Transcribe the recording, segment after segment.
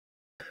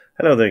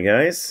Hello there,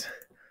 guys.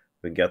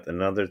 We got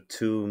another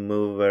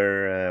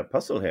two-mover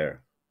puzzle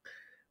here.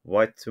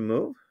 White to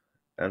move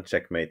and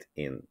checkmate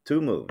in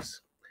two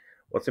moves.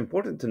 What's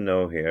important to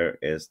know here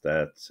is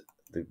that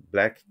the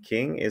black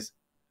king is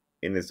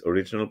in its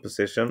original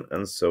position,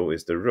 and so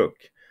is the rook.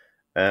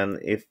 And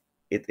if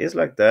it is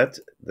like that,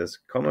 there's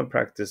common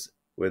practice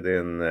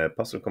within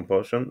puzzle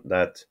composition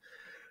that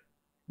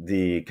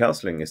the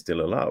castling is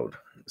still allowed.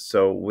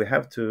 So we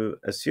have to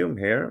assume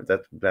here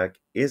that black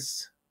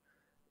is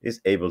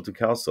able to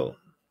castle.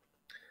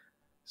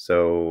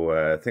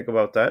 So think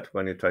about that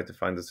when you try to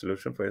find the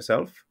solution for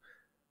yourself.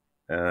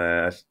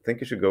 I think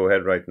you should go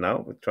ahead right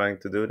now with trying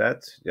to do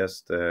that.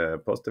 Just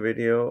pause the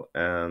video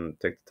and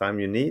take the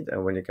time you need.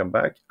 And when you come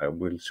back, I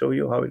will show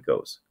you how it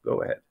goes.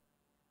 Go ahead.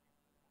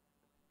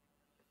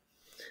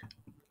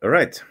 All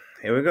right,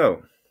 here we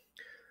go.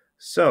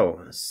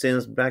 So,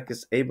 since black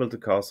is able to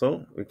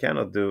castle, we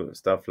cannot do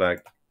stuff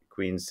like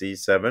queen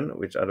c7,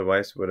 which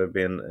otherwise would have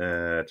been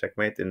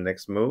checkmate in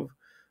next move,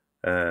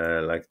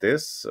 like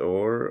this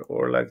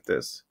or like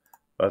this.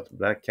 But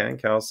black can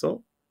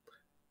castle,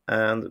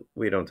 and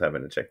we don't have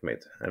any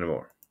checkmate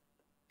anymore.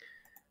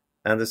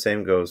 And the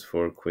same goes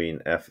for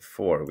queen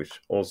f4, which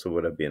also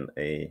would have been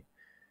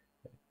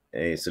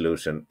a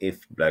solution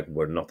if black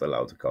were not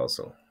allowed to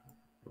castle,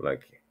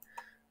 like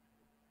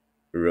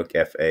rook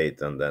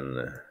f8 and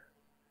then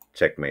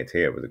checkmate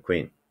here with the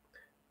queen.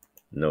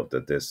 Note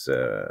that this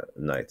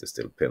knight is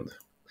still pinned.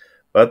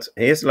 But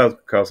he is allowed to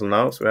castle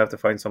now, so we have to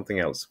find something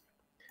else.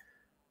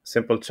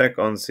 Simple check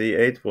on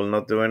c8 will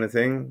not do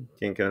anything.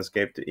 King can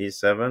escape to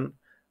e7,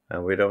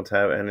 and we don't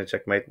have any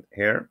checkmate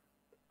here.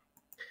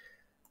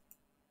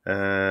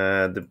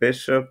 The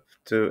bishop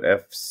to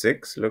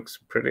f6 looks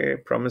pretty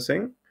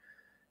promising.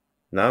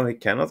 Now he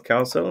cannot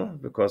castle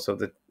because of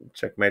the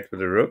checkmate with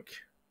the rook,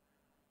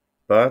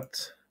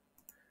 but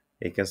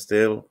he can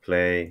still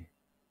play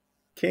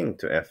king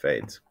to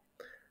f8.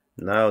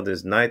 Now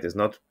this knight is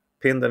not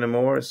pinned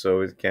anymore,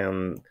 so it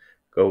can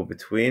go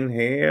between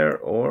here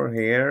or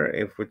here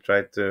if we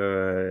try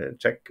to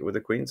check with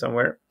the queen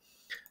somewhere.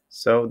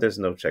 So there's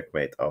no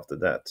checkmate after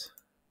that.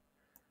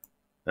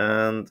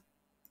 And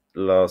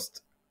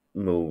last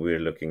move we're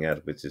looking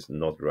at, which is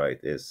not right,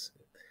 is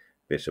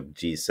bishop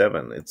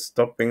g7. It's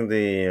stopping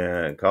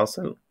the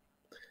castle,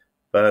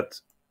 but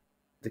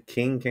the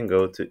king can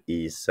go to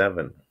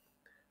e7,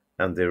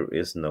 and there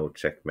is no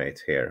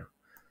checkmate here.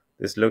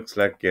 This looks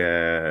like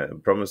a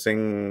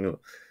promising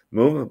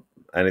move,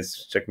 and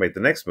it's checkmate the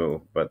next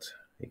move, but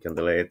he can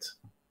delay it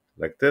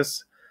like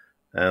this,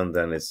 and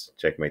then it's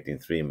checkmate in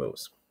three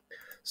moves.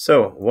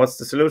 So what's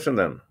the solution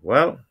then?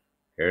 Well,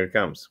 here it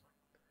comes.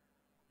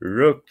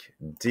 Rook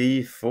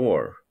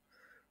d4.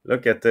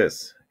 Look at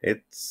this.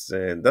 It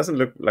doesn't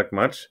look like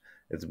much.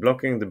 It's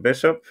blocking the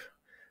bishop,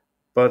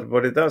 but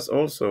what it does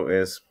also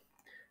is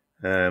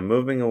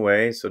moving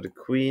away, so the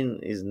queen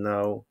is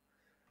now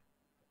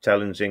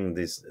challenging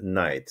this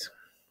knight.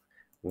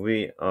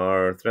 We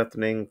are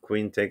threatening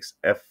queen takes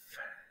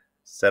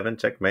f7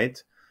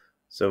 checkmate,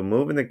 so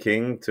moving the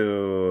king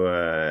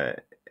to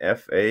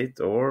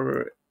f8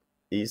 or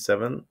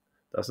e7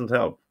 doesn't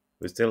help.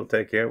 We still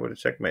take here with a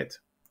checkmate.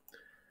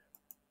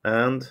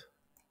 And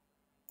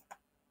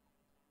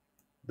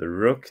the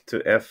rook to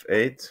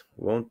f8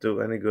 won't do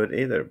any good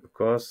either,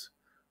 because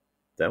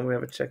then we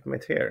have a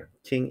checkmate here.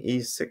 King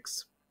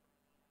e6.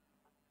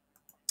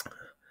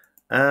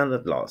 And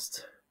at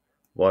last,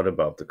 what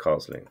about the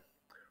castling?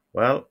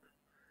 Well,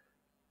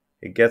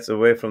 he gets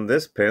away from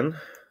this pin,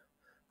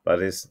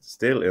 but is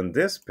still in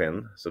this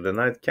pin, so the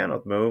knight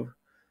cannot move.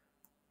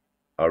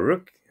 Our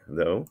rook,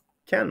 though,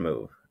 can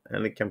move,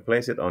 and it can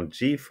place it on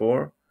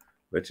g4,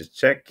 which is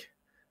check,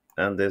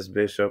 and this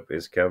bishop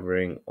is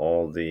covering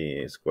all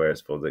the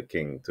squares for the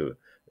king to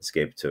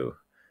escape to.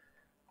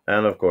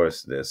 And of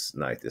course, this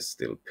knight is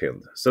still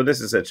pinned. So this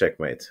is a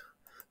checkmate.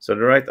 So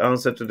the right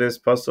answer to this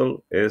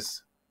puzzle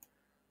is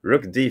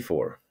rook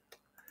d4.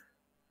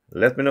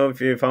 Let me know if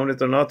you found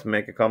it or not.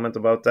 Make a comment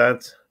about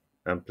that.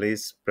 And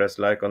please press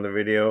like on the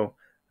video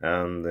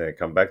and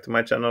come back to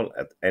my channel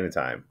at any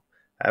time.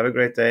 Have a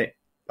great day.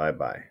 Bye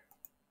bye.